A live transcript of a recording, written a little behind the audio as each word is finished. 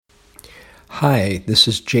Hi, this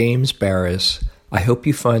is James Baraz. I hope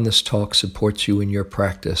you find this talk supports you in your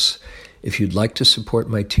practice. If you'd like to support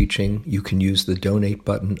my teaching, you can use the donate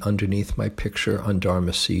button underneath my picture on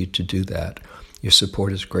Dharma Seed to do that. Your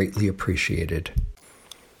support is greatly appreciated.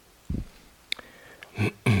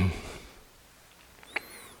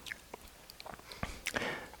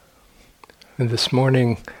 This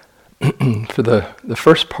morning, for the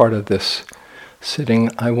first part of this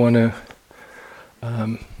sitting, I want to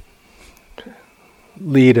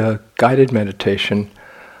lead a guided meditation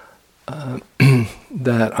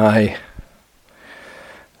that I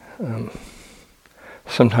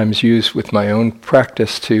sometimes use with my own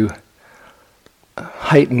practice to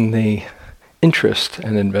heighten the interest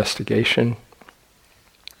and investigation.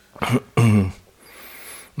 And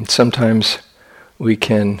sometimes we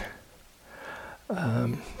can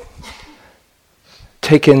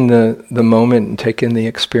take in the moment and take in the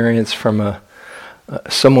experience from a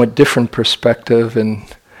somewhat different perspective and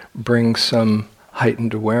bring some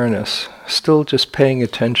heightened awareness, still just paying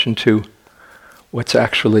attention to what's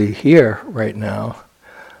actually here right now,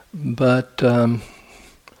 but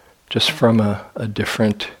just from a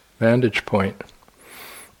different vantage point.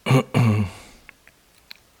 And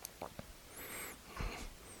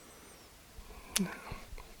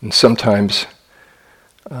sometimes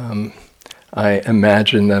I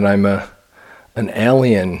imagine that I'm an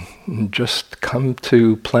alien just come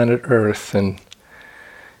to planet Earth and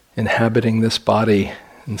inhabiting this body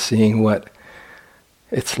and seeing what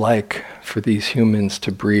it's like for these humans to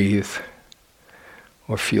breathe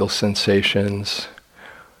or feel sensations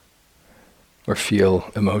or feel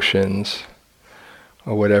emotions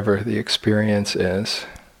or whatever the experience is.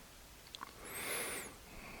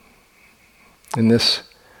 And this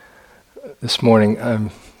morning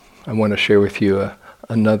I want to share with you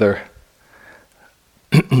another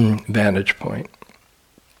vantage point,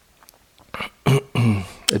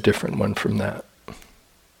 a different one from that.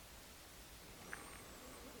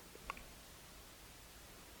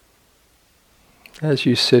 As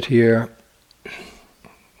you sit here,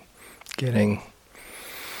 getting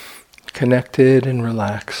connected and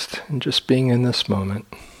relaxed, and just being in this moment.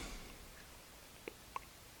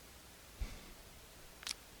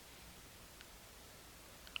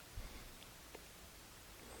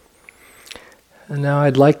 And now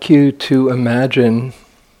I'd like you to imagine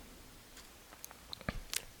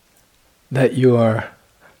that you are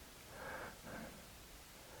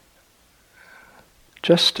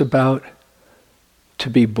just about to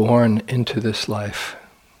be born into this life.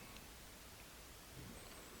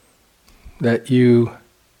 That you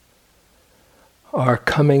are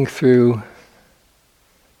coming through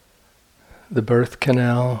the birth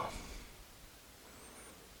canal,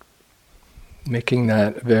 making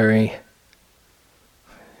that very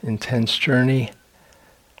intense journey,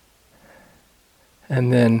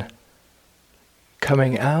 and then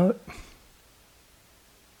coming out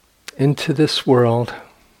into this world,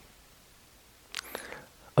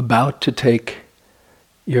 about to take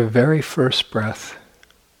your very first breath.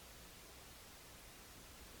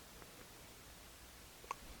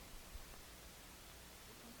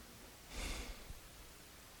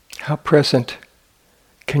 How present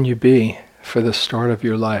can you be for the start of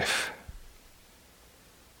your life?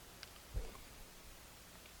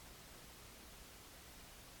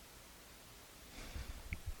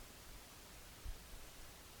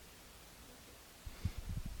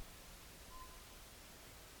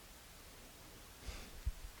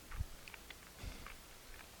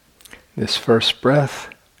 This first breath,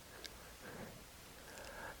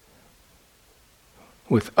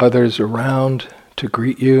 with others around to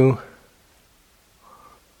greet you,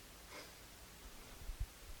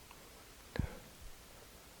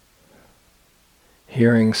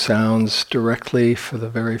 hearing sounds directly for the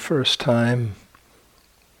very first time,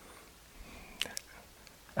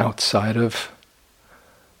 outside of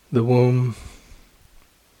the womb,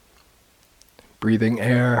 breathing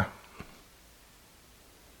air,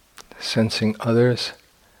 sensing others.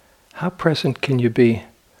 How present can you be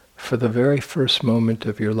for the very first moment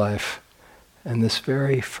of your life and this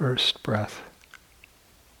very first breath?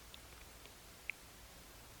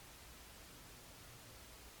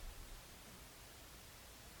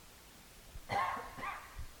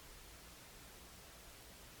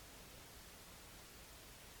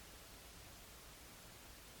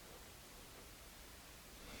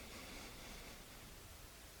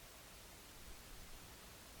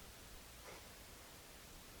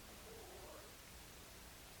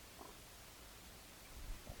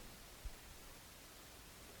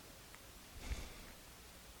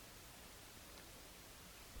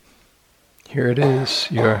 Here it is,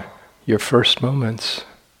 your first moments.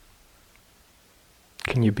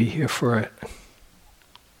 Can you be here for it?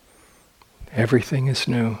 Everything is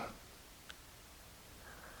new.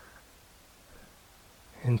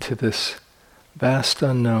 Into this vast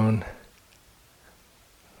unknown.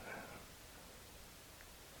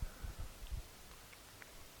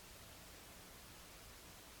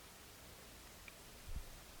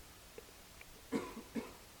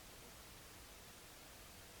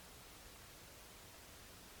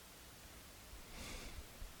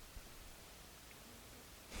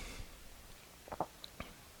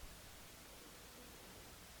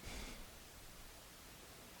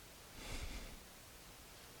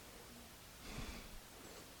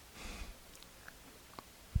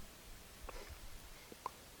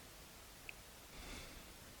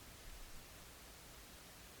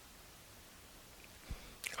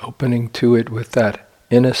 Opening to it with that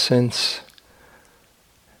innocence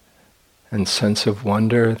and sense of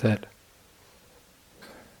wonder that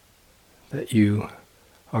you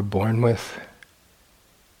are born with.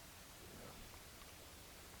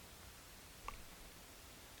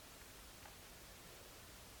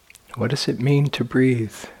 What does it mean to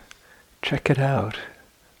breathe? Check it out.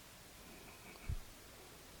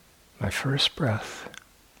 My first breath.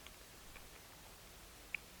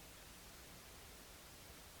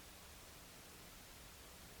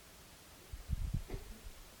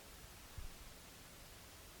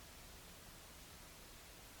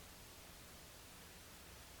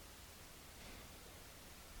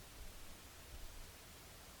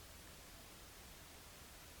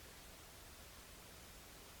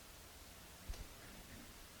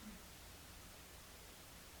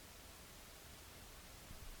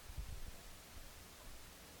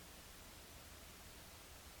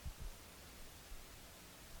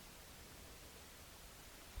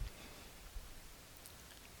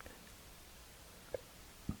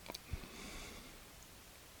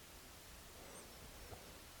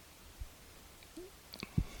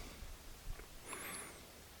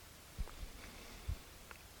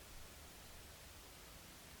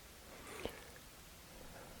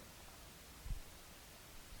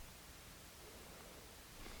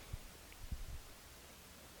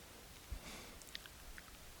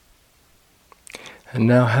 And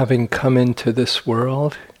now, having come into this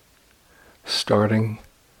world, starting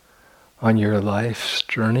on your life's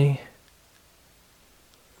journey,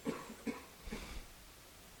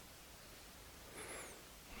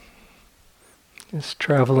 is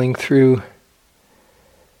traveling through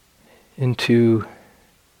into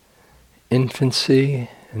infancy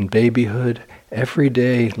and babyhood, every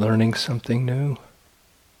day learning something new.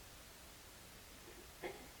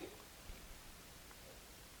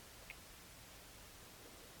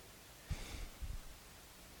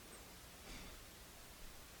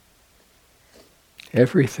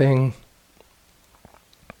 Everything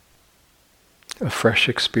a fresh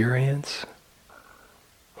experience.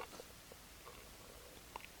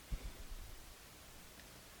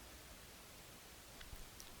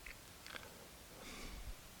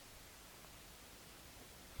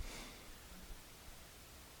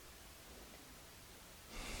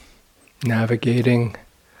 Navigating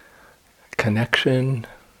connection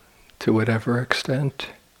to whatever extent,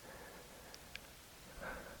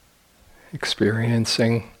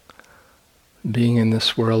 experiencing being in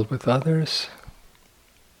this world with others,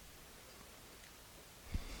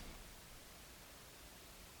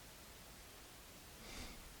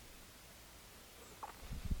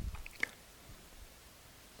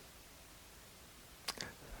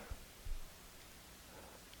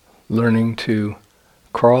 learning to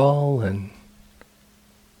crawl and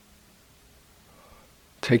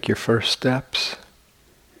take your first steps,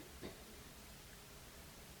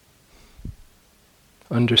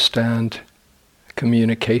 understand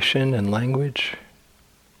communication and language.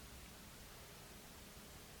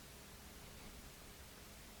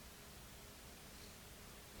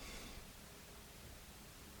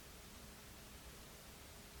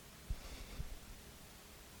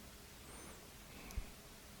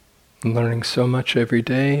 And learning so much every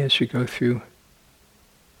day as you go through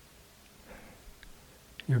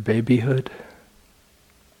your babyhood.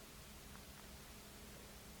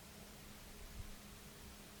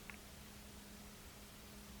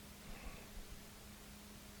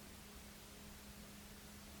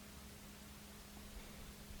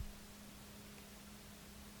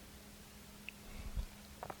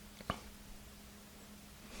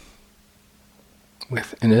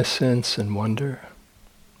 With innocence and wonder.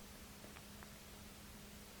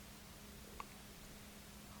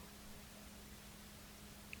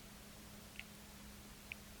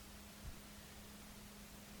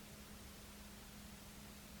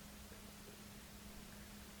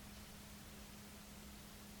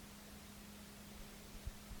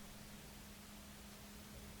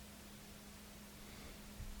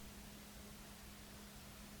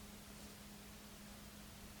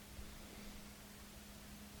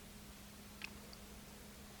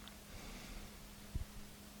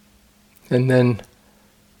 And then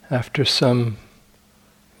after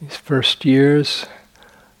these first years,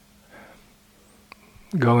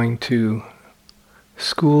 going to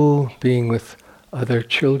school, being with other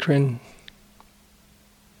children,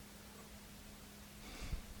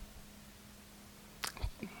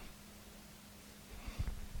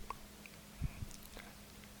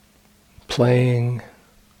 playing,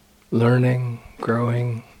 learning,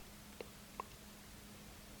 growing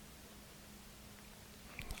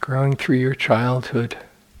through your childhood.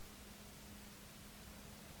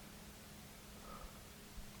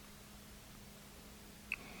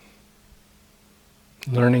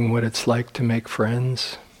 Learning what it's like to make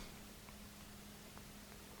friends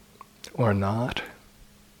or not.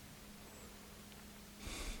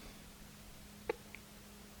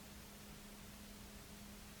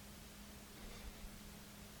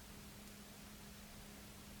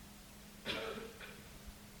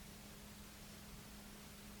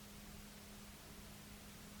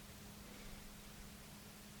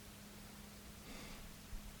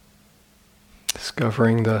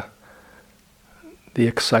 Discovering the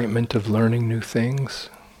excitement of learning new things.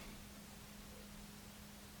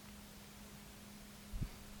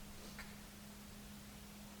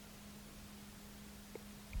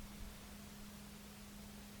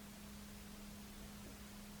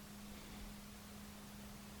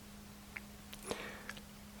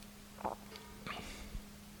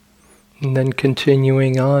 And then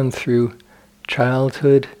continuing on through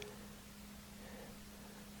childhood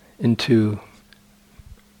into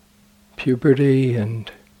puberty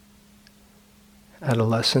and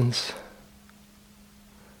adolescence,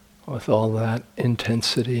 with all that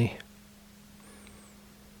intensity,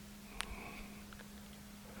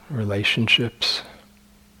 relationships.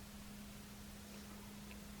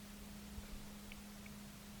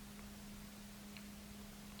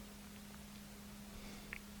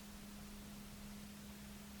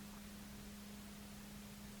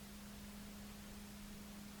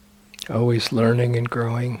 Always learning and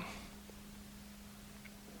growing.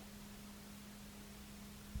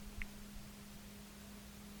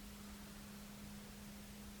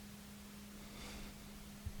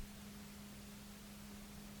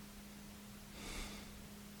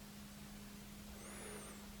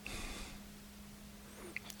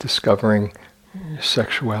 Discovering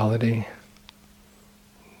sexuality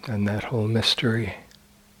and that whole mystery.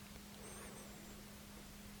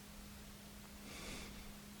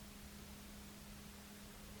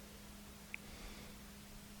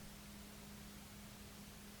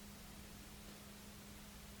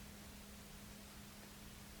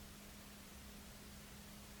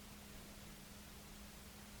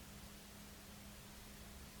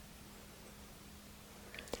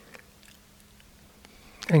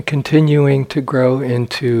 And continuing to grow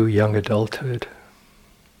into young adulthood.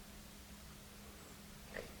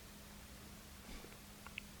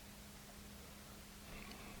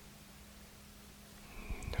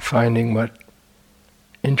 Finding what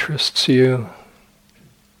interests you.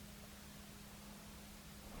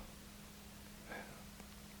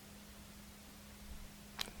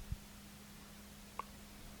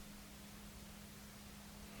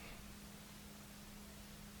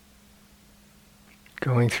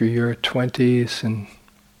 Going through your 20s and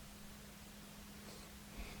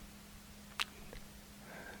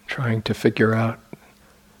trying to figure out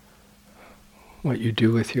what you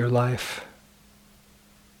do with your life.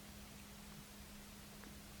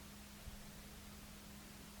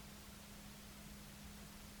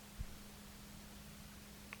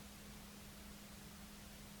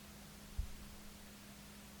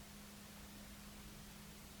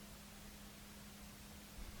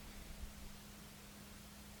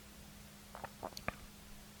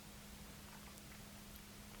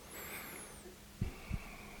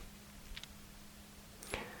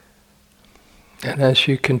 And as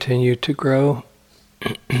you continue to grow,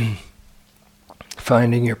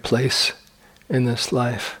 finding your place in this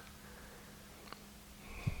life,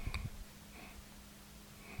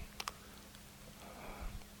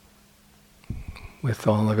 with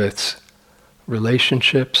all of its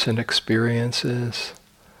relationships and experiences,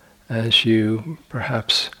 as you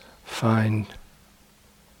perhaps find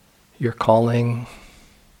your calling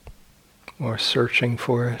or searching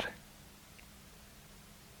for it.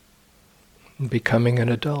 Becoming an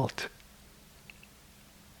adult.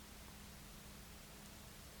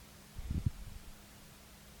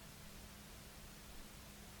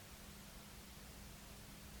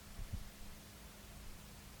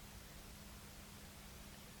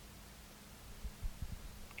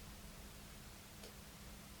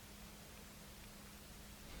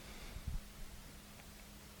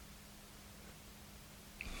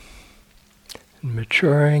 and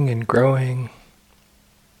maturing and growing.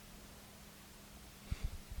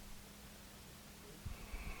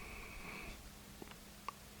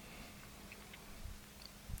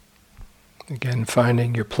 Again,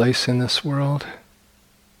 finding your place in this world.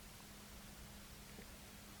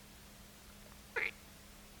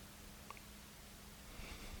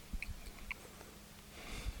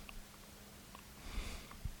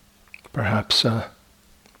 Perhaps a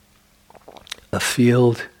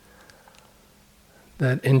field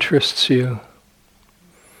that interests you,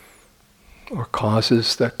 or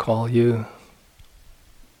causes that call you.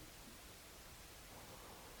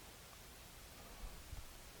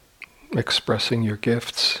 Expressing your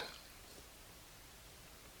gifts.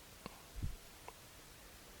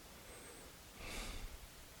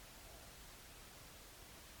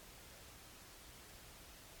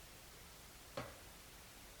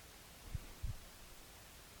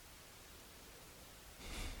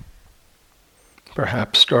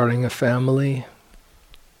 Perhaps starting a family,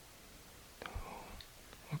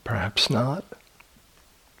 perhaps not.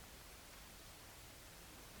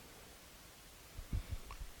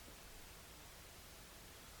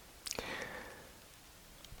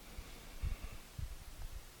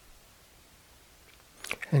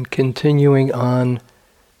 And continuing on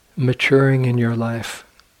maturing in your life.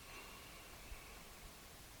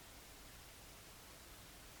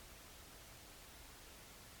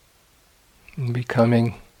 And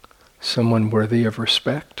becoming someone worthy of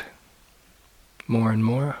respect more and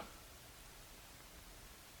more.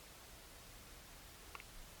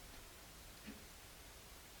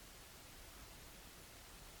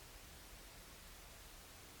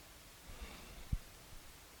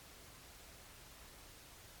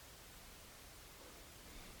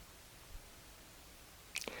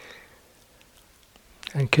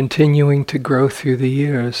 And continuing to grow through the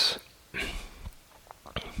years.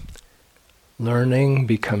 Learning,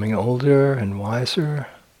 becoming older and wiser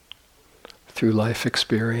through life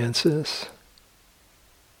experiences.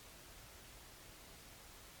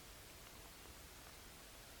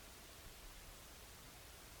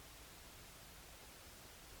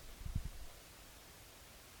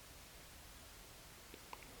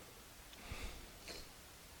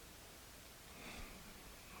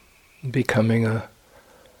 Becoming a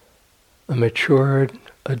matured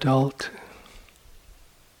adult.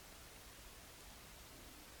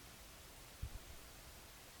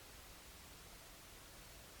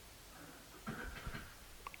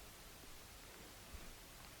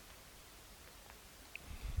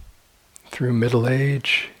 Through middle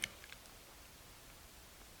age.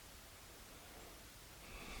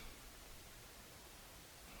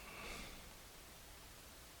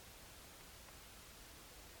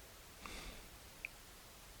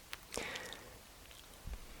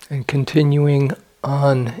 And continuing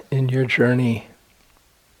on in your journey,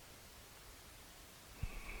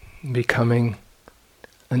 becoming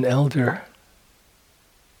an elder.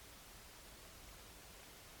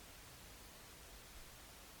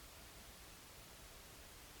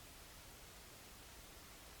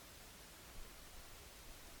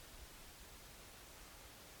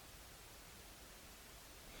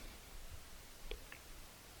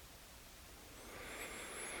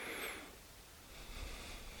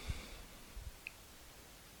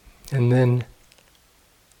 And then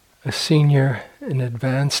a senior in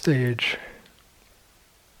advanced age.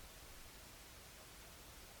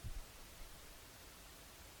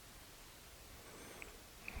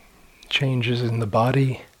 Changes in the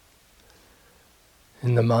body,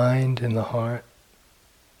 in the mind, in the heart.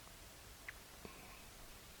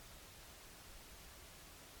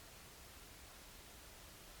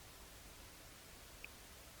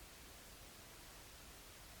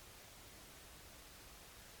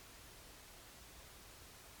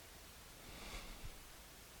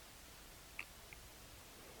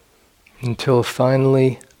 Until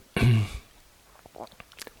finally,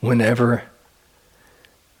 whenever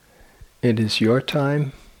it is your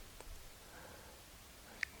time,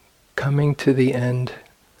 coming to the end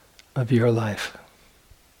of your life,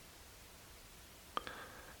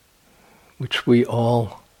 which we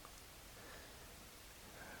all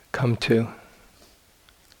come to.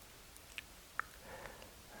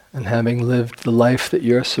 And having lived the life that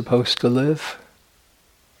you're supposed to live,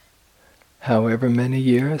 however many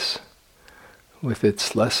years, with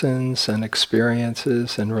its lessons and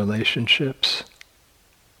experiences and relationships,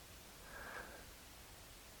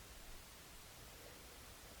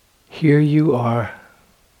 here you are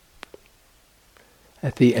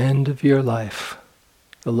at the end of your life,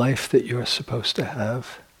 the life that you're supposed to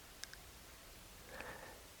have.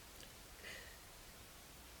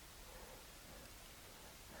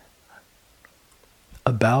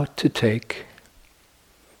 about to take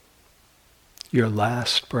your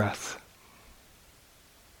last breath.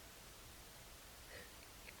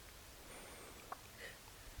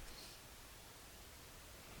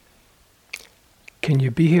 Can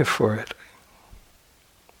you be here for it?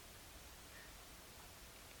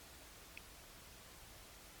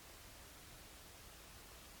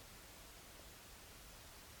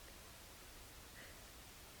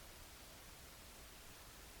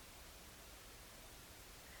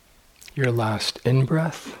 Your last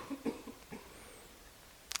in-breath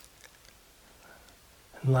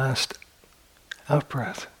and last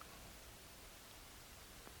out-breath.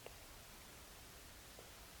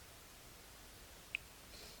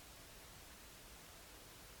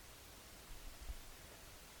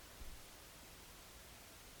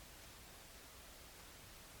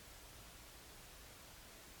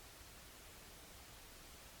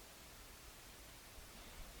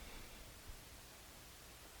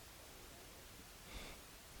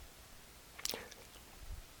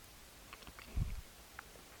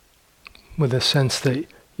 With a sense that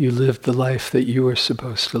you lived the life that you were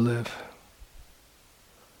supposed to live.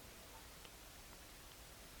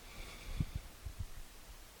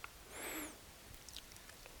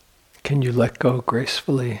 Can you let go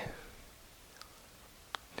gracefully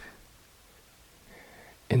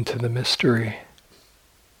into the mystery?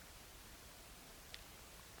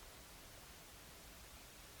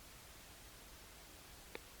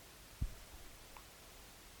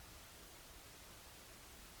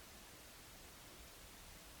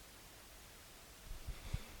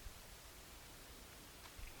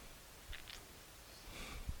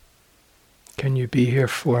 Can you be here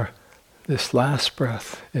for this last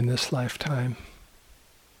breath in this lifetime?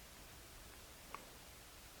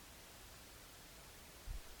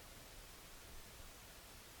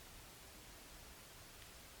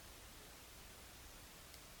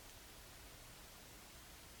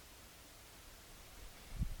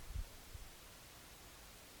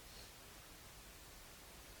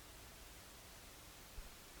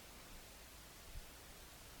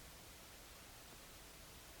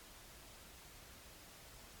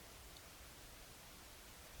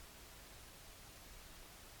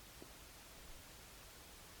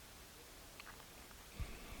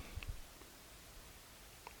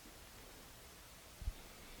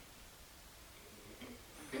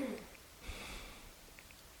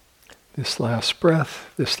 This last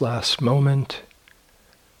breath, this last moment.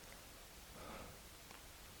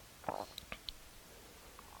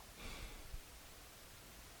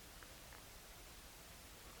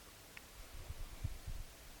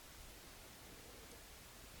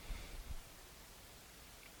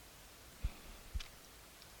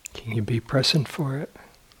 Can you be present for it?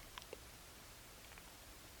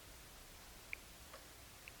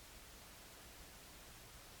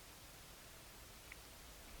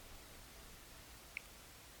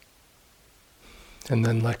 And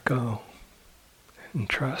then let go and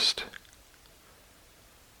trust.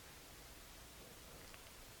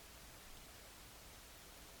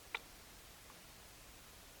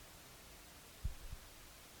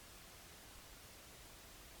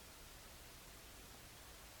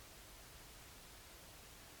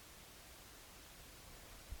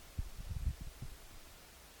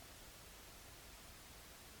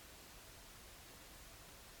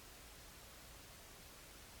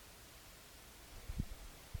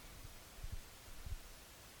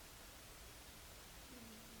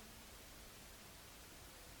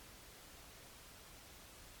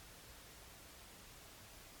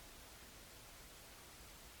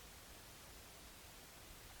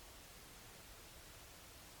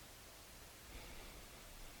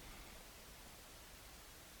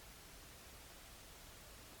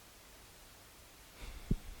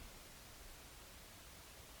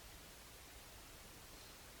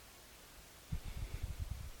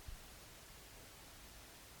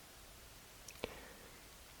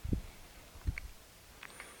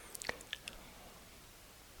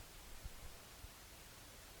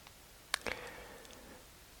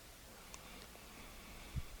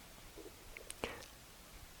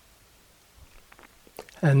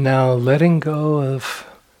 And now letting go of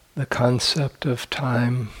the concept of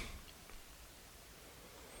time,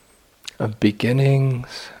 of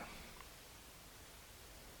beginnings,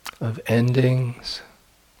 of endings.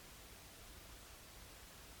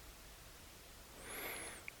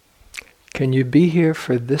 Can you be here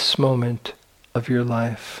for this moment of your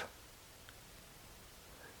life?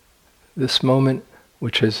 This moment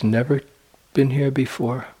which has never been here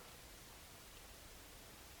before.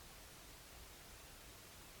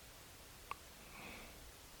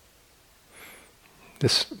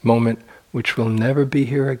 This moment which will never be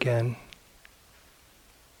here again.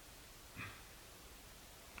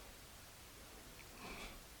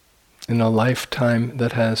 In a lifetime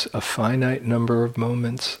that has a finite number of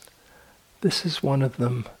moments, this is one of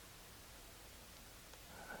them,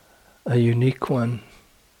 a unique one.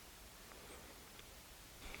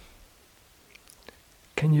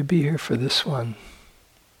 Can you be here for this one?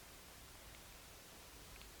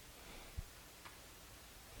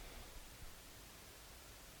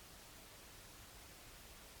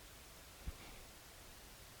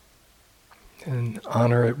 And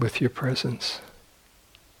honor it with your presence.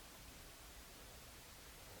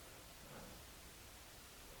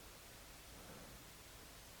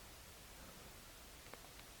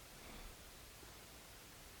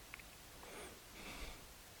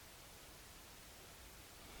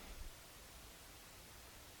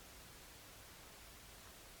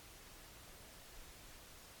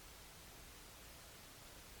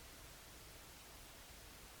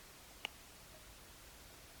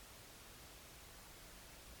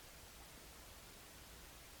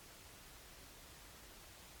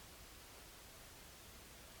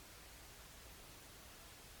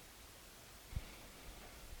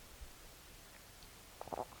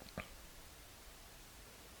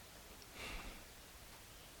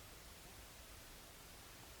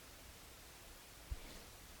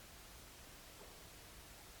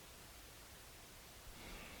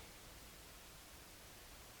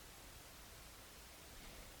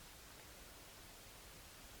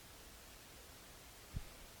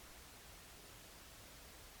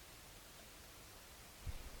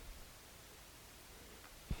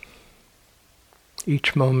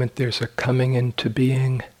 Each moment there's a coming into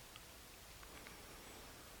being.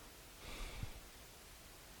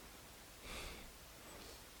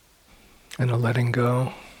 And a letting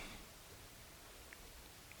go.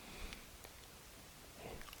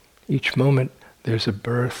 Each moment there's a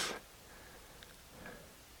birth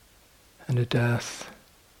and a death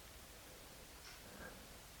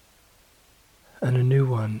and a new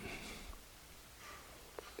one.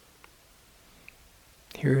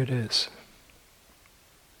 Here it is.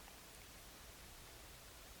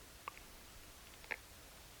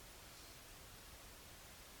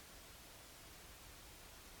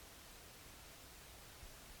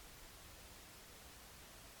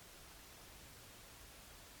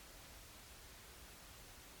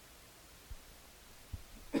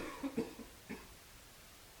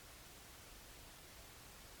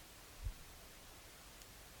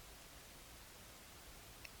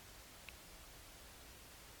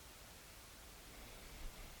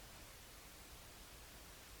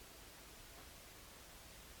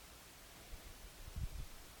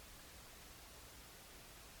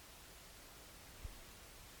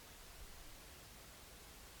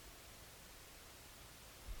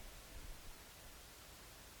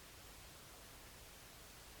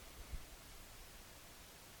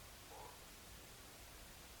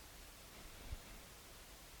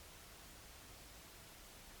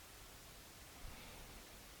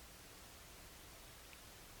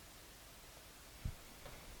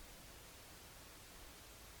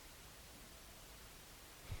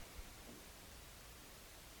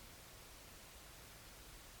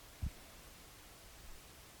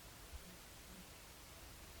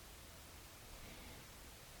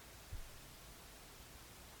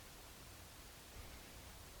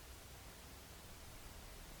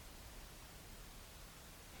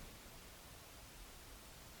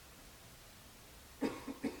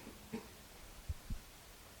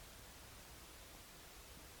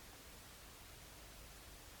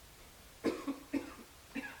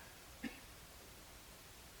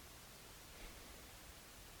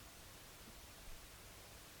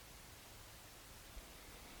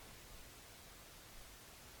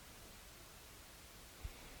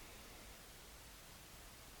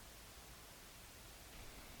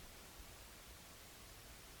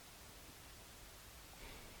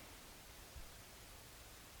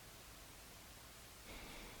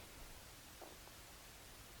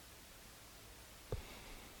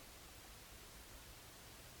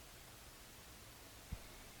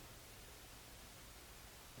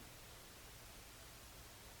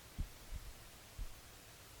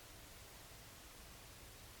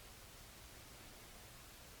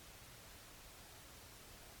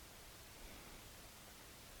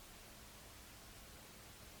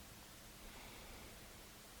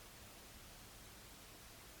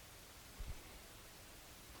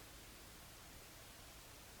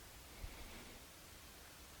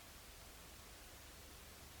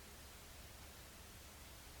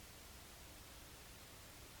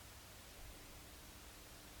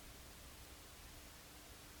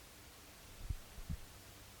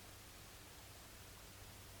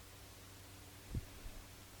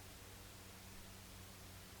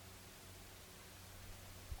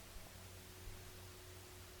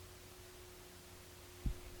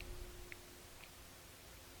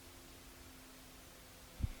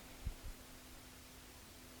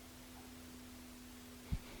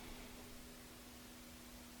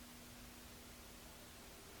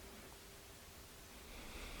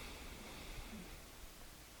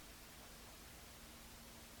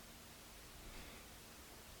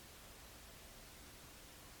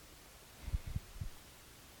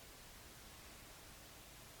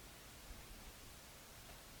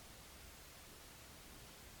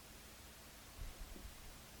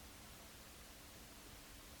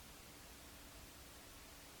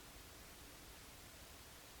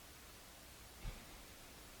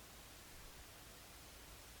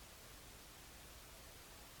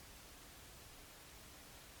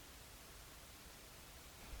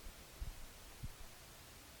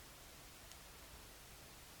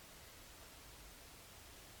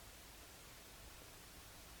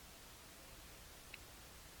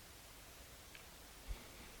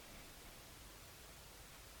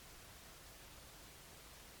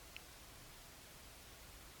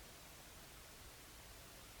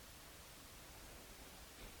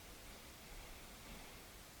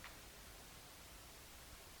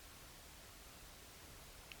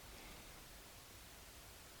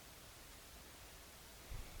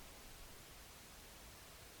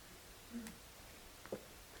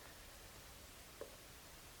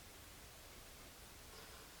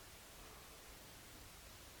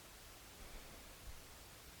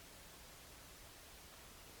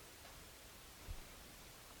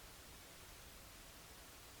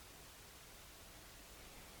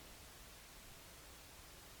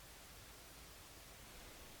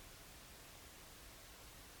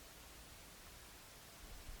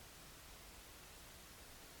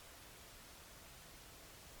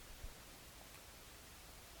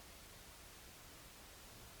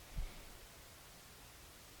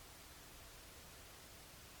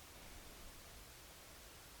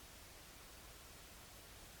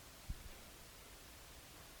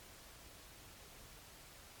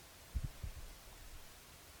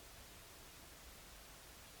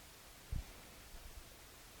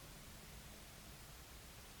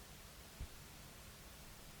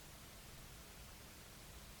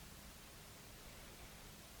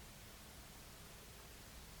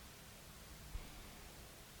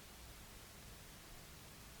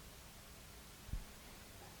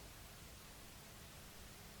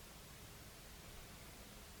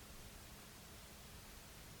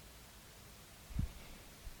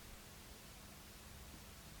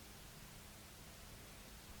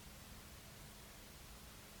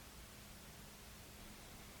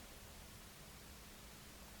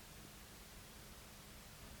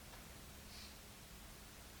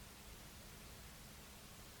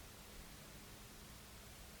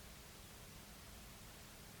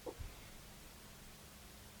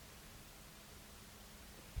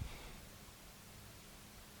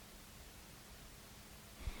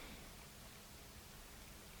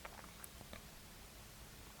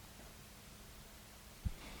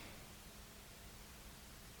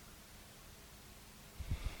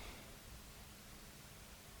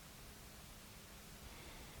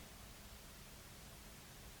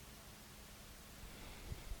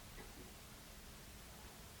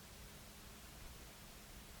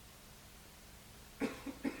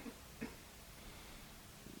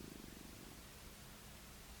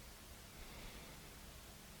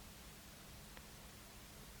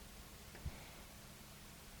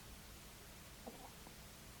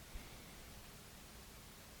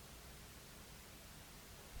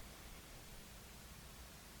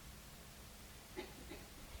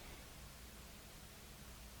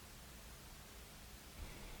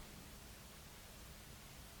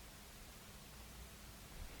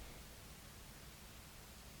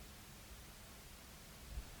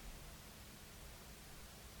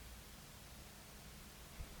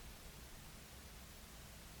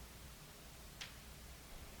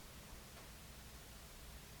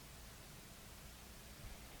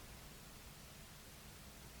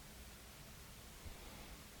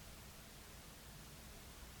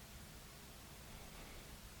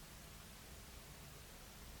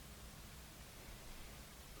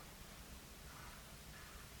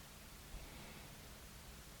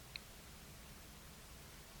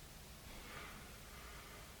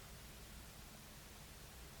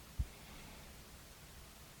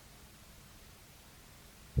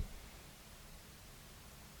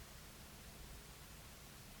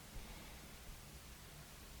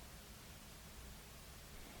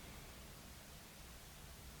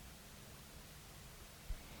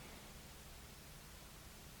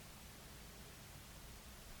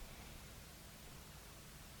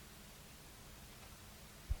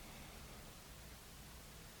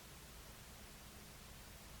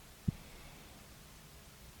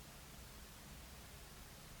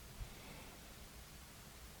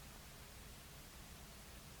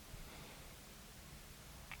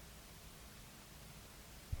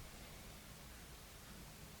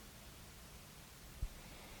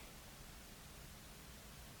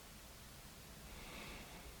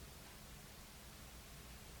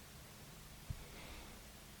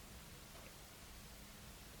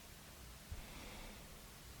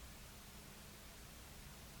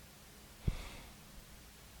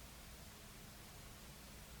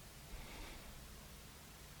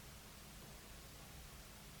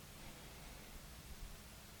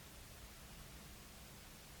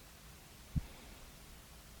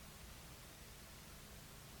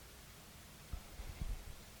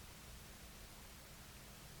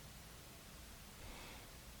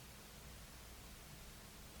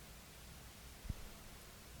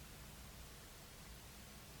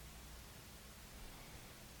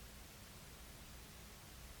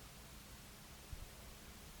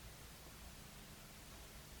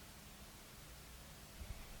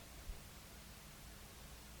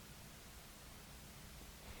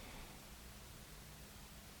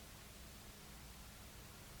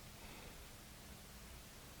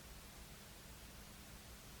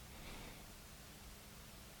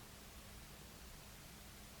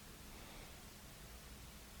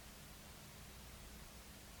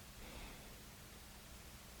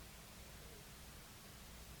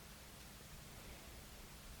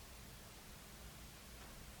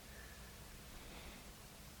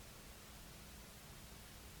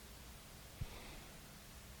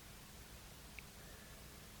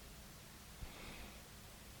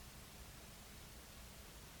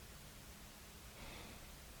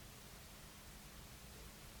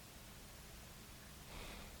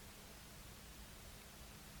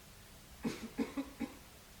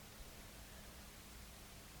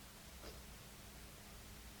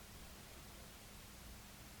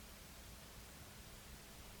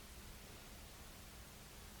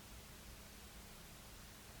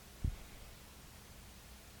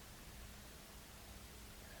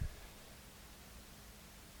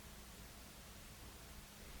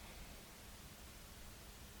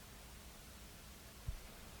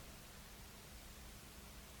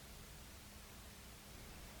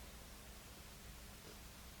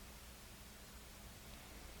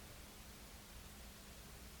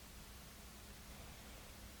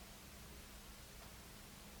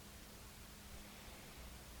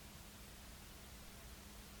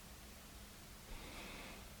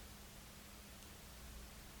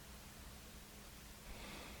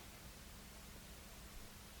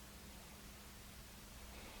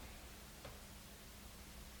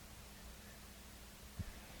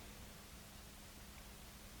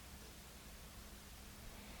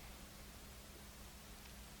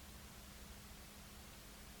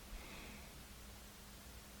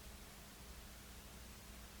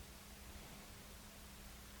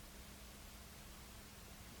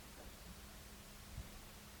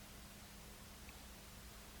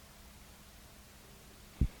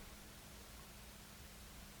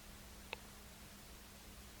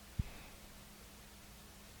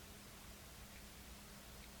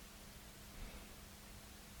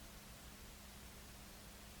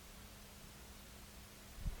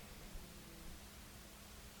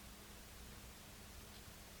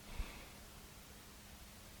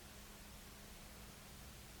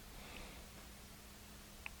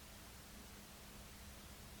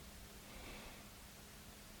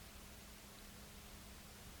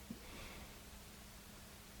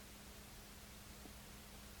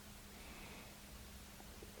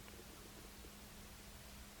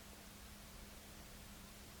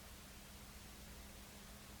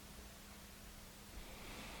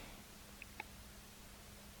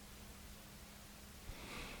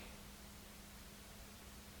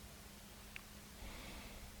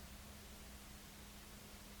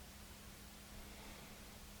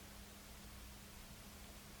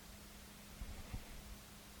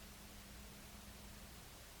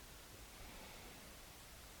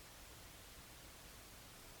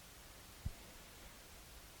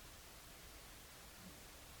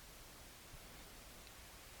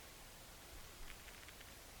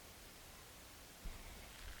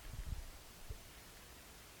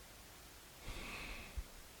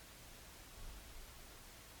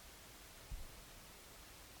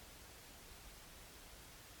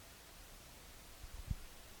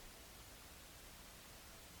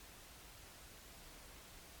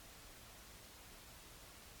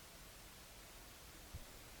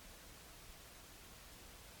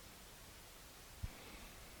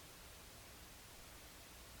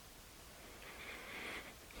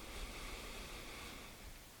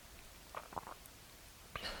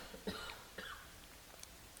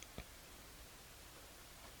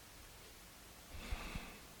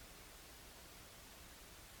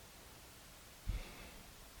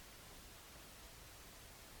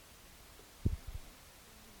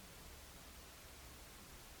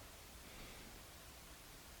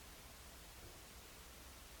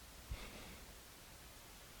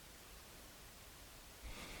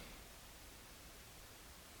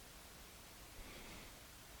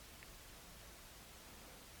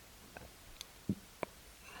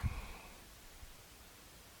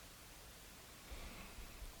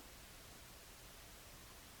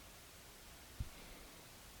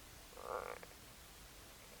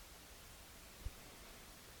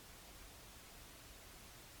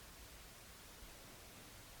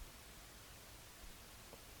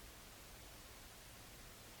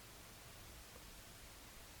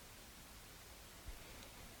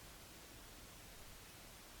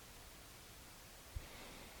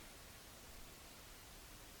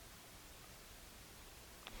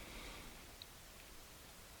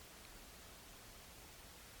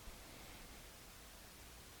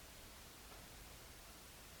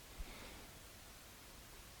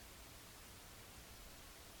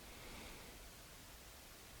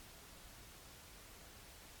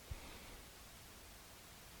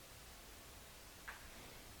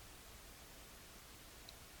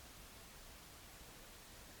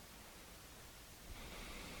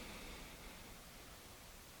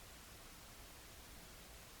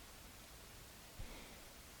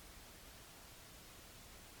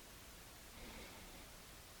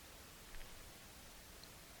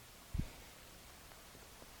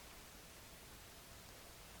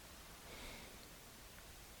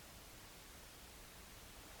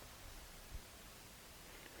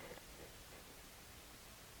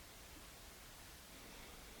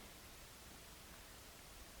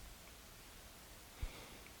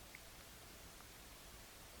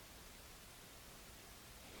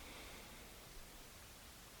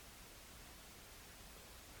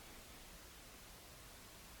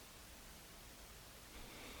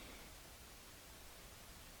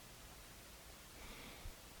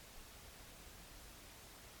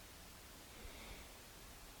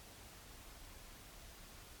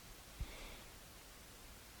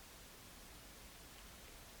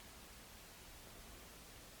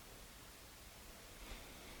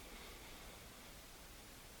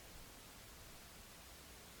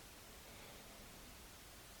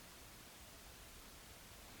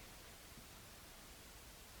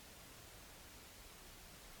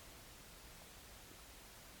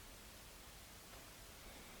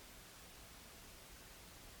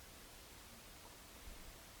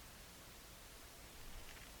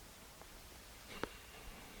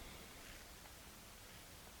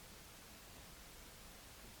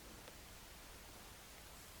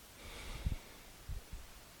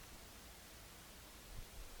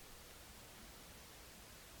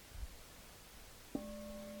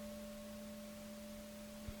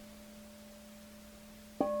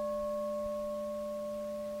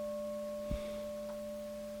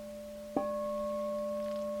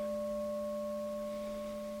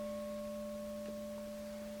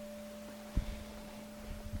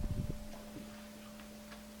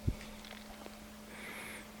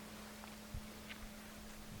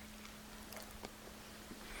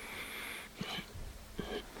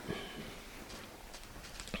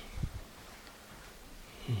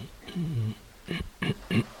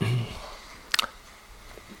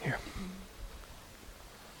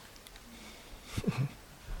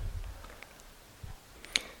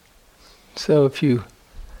 So if you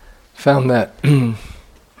found that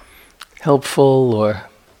helpful or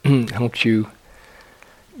helped you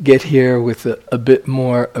get here with a bit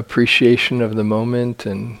more appreciation of the moment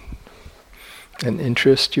and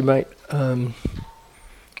interest, you might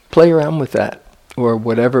play around with that, or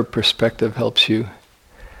whatever perspective helps you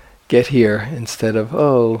get here, instead of,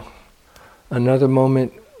 oh, another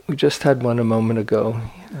moment, we just had one a moment ago.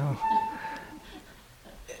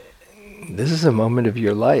 This is a moment of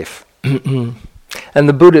your life. And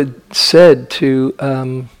the Buddha said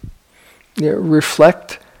to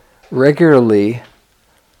reflect regularly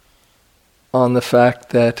on the fact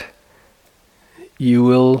that you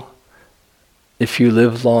will, if you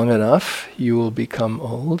live long enough, you will become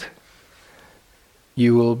old,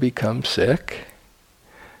 you will become sick,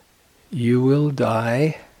 you will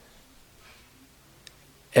die.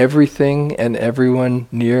 Everything and everyone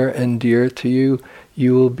near and dear to you,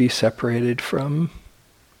 you will be separated from.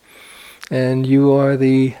 And you are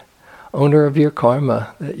the owner of your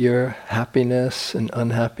karma, that your happiness and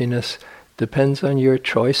unhappiness depends on your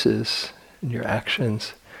choices and your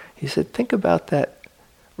actions. He said, think about that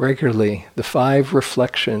regularly, the 5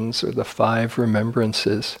 reflections or the 5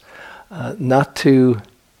 remembrances, not to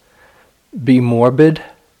be morbid,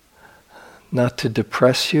 not to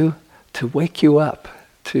depress you, to wake you up,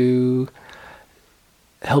 to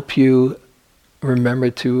help you remember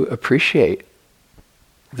to appreciate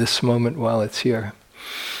this moment while it's here.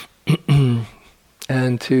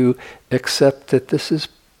 And to accept that this is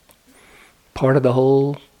part of the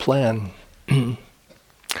whole plan.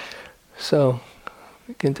 So,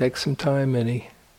 we can take some time, any